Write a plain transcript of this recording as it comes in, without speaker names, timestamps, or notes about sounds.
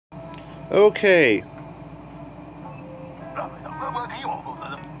Okay.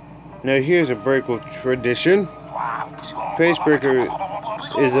 Now here's a breakable tradition. Face breaker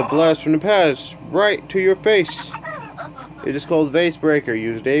is a blast from the past right to your face. It is called vase breaker.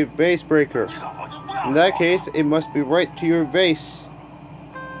 Use a vase breaker. In that case, it must be right to your vase.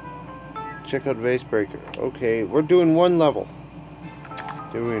 Check out vase breaker. Okay, we're doing one level.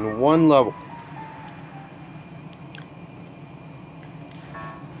 Doing one level.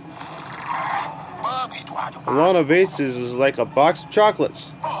 A lot of vases is like a box of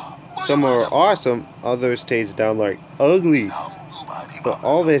chocolates. Some are awesome, others taste downright ugly. But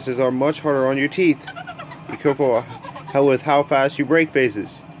all vases are much harder on your teeth. Be careful with how fast you break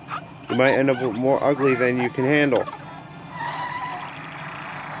vases. You might end up with more ugly than you can handle.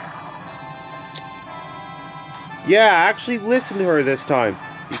 Yeah, actually listen to her this time,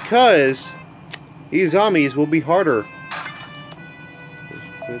 because these zombies will be harder.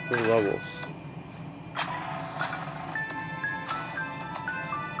 Let's put the levels.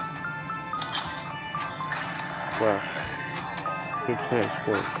 Wow. Good plan,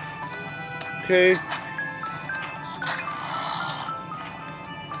 sport. Okay.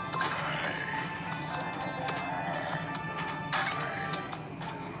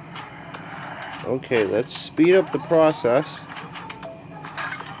 Okay, let's speed up the process.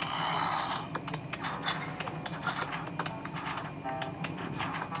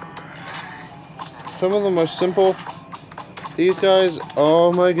 Some of them are simple. These guys,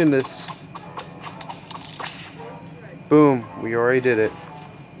 oh my goodness. Boom, we already did it.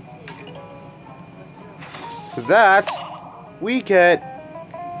 For that, we get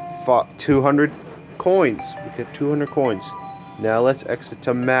 200 coins. We get 200 coins. Now let's exit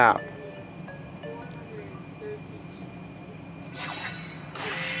to map.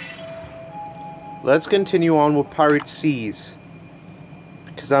 Let's continue on with Pirate Seas,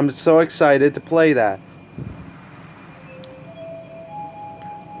 because I'm so excited to play that.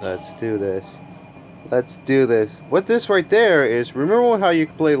 Let's do this. Let's do this. What this right there is, remember how you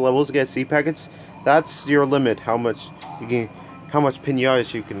can play levels to get sea packets? That's your limit, how much you can, how much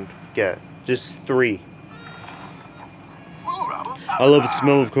pinatas you can get. Just 3. I love the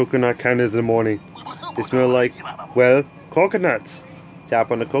smell of coconut candles in the morning. They smell like, well, coconuts. Tap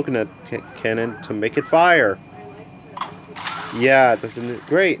on the coconut cannon to make it fire. Yeah, doesn't it?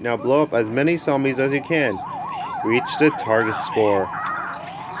 Great. Now blow up as many zombies as you can. Reach the target score.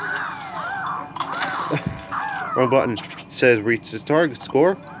 Wrong button. It says reach the target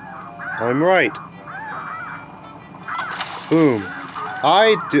score. I'm right. Boom.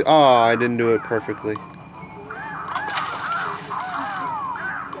 I didn't do it perfectly.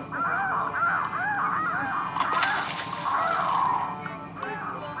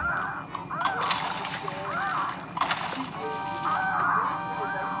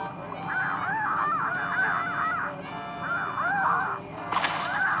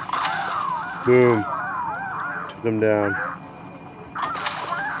 Boom. Took him down.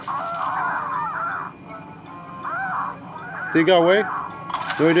 Did he got away?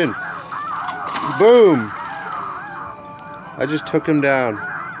 No, he didn't. Boom! I just took him down.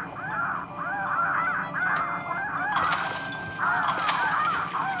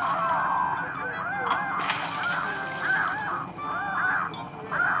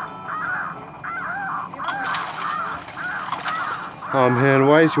 Oh man,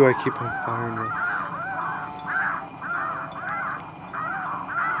 why do I keep on firing them?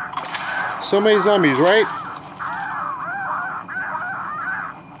 So many zombies, right?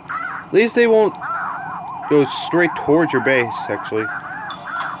 At least they won't go straight towards your base, actually.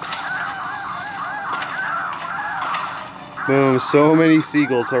 Boom, so many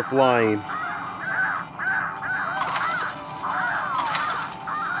seagulls are flying.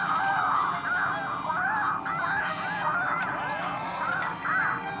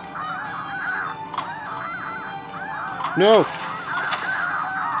 No!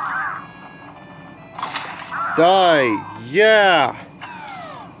 Die! Yeah!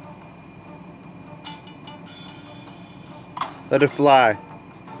 Let it fly.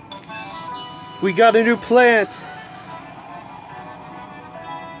 We got a new plant!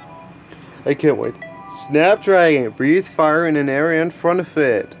 I can't wait. Snapdragon. Breathes fire in an area in front of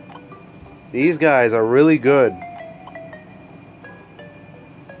it. These guys are really good.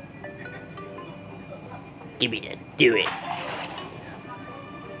 Give me to do it.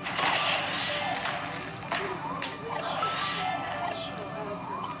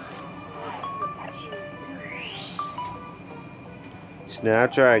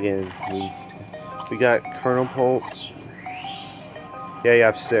 Snapdragon. We got Colonel Pope. Yeah, you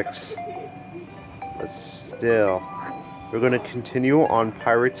have 6. But still. We're going to continue on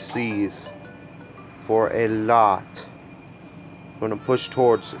pirate seas for a lot. We're going to push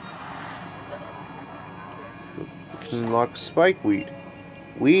towards it. We can unlock spikeweed.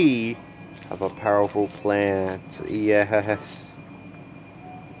 We have a powerful plant. Yes.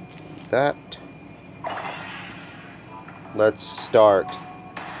 That. Let's start.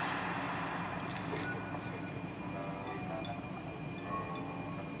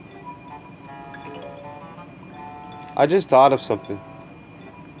 I just thought of something.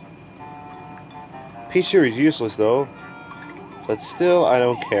 P-Share is useless though. But still, I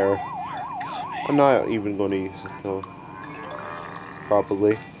don't care. I'm not even going to use it though.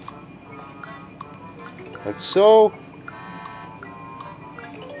 Probably. Like so.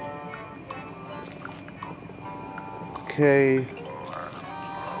 Okay.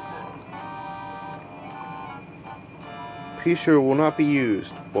 P-Share will not be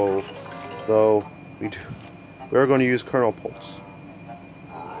used. Well, though, we're going to use kernel pulse.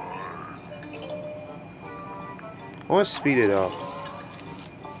 I want to speed it up.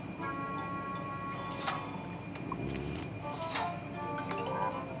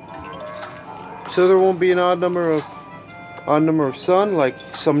 So there won't be an odd number of sun, like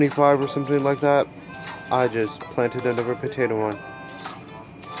 75 or something like that. I just planted another potato on.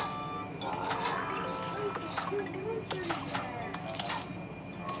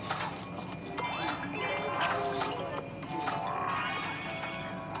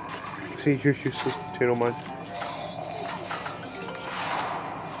 See, you're useless potato mine.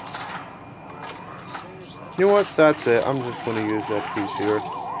 You know what? That's it. I'm just going to use that piece here.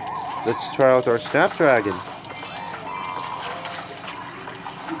 Let's try out our snapdragon.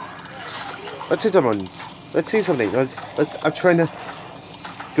 Let's see something. Let's see something. I'm trying to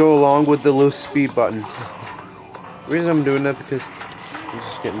go along with the low speed button. The reason I'm doing that because I'm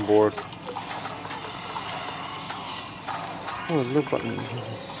just getting bored. Oh, low button.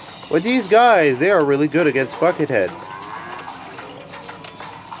 Well, these guys, they are really good against bucketheads.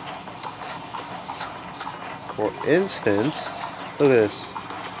 For instance, look at this.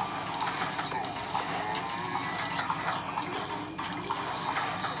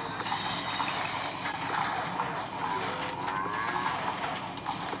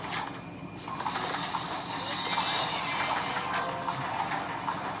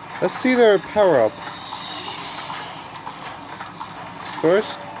 Let's see their power up.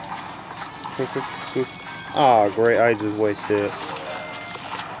 First. Ah, great, I just wasted it.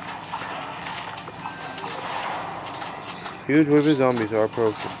 Huge wave of zombies are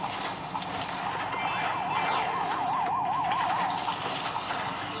approaching.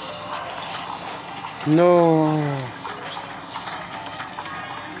 No.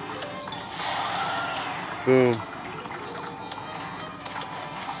 Boom.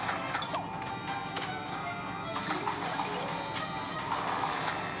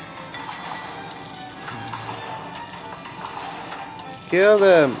 Kill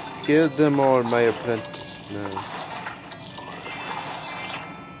them! Kill them all, my apprentice. No.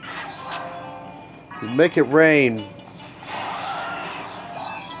 Make it rain.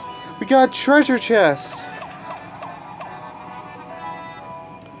 We got treasure chest!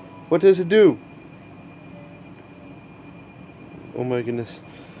 What does it do? Oh my goodness.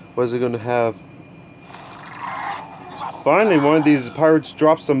 What is it going to have? Finally, one of these pirates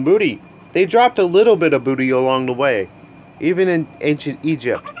dropped some booty. They dropped a little bit of booty along the way. Even in ancient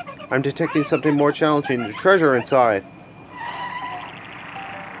Egypt, I'm detecting something more challenging, the treasure inside.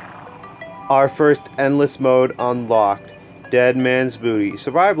 Our first endless mode unlocked. Dead man's booty.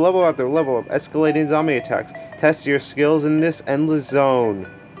 Survive level after level of escalating zombie attacks. Test your skills in this endless zone.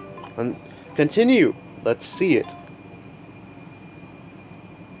 Continue. Let's see it.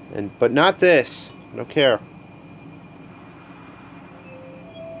 But not this. I don't care.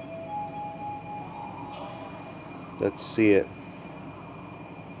 Let's see it.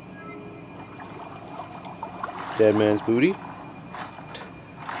 Dead man's booty.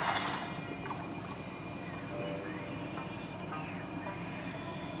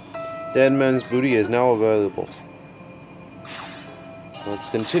 Dead man's booty is now available. Let's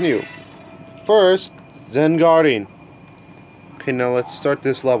continue. First, Zen Guarding. Okay, now let's start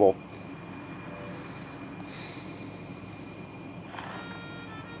this level.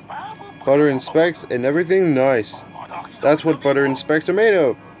 Butter and specks and everything nice. That's what butter and specks are made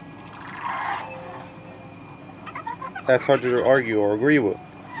of. That's hard to argue or agree with.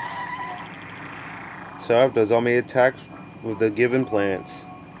 So does zombie attacks with the given plants.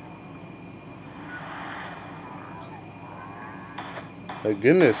 My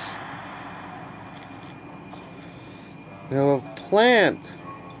goodness. Now a plant.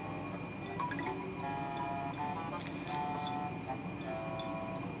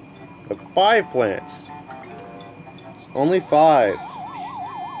 Like 5 plants. It's only 5.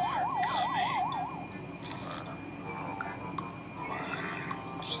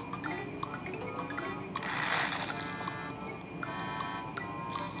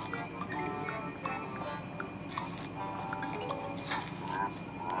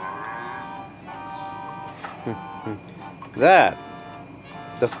 That,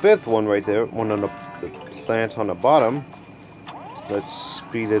 the 5th one right there, one on the plant on the bottom. Let's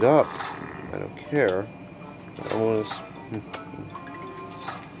speed it up. I don't care. I want to.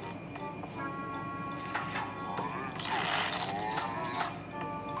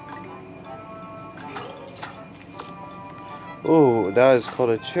 Oh, that is called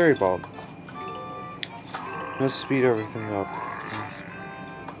a cherry bomb. Let's speed everything up.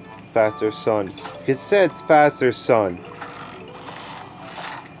 Faster, son. It said faster, son.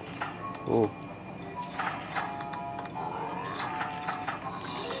 Oh.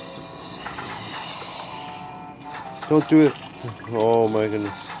 Don't do it. Oh my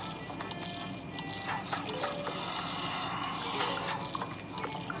goodness.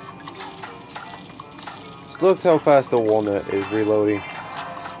 Just look how fast the walnut is reloading.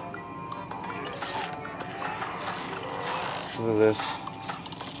 Look at this.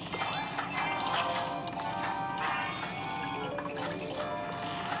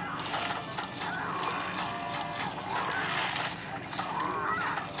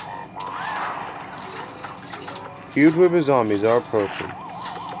 Huge wave of zombies are approaching.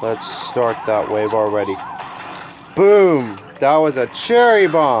 Let's start that wave already. Boom! That was a cherry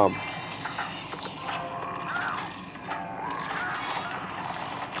bomb!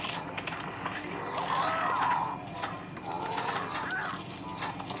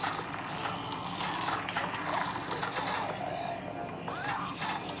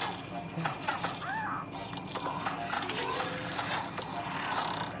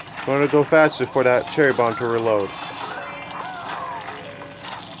 I want to go faster for that cherry bomb to reload.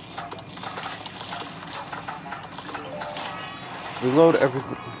 Reload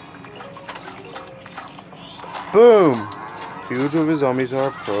everything. Boom! Huge of his zombies are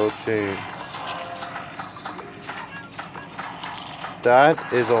approaching.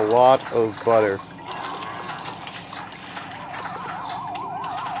 That is a lot of butter.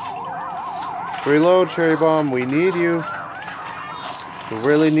 Reload, cherry bomb. We need you. We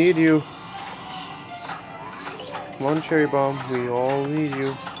really need you. Come on, cherry bomb. We all need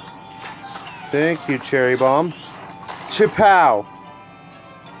you. Thank you, cherry bomb. Chapow!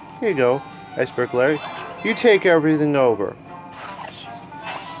 Here you go, Iceberg Larry. You take everything over.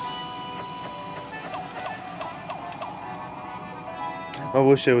 I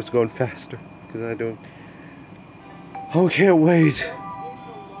wish I was going faster, because I don't. Oh, can't wait.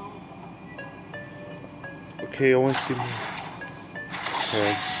 Okay, I want to see more.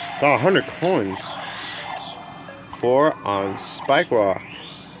 Okay. Got 100 coins. 4 on Spike Rock.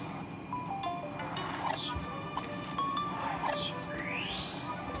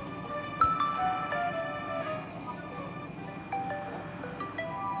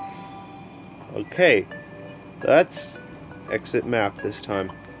 Okay, let's exit map this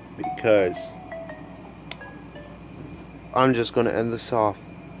time, because I'm just going to end this off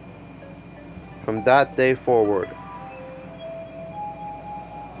from that day forward.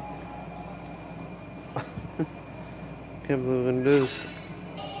 Can't believe I'm gonna do this.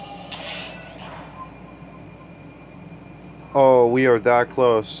 Oh, we are that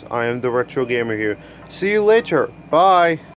close. I am the Retro Gamer here. See you later. Bye.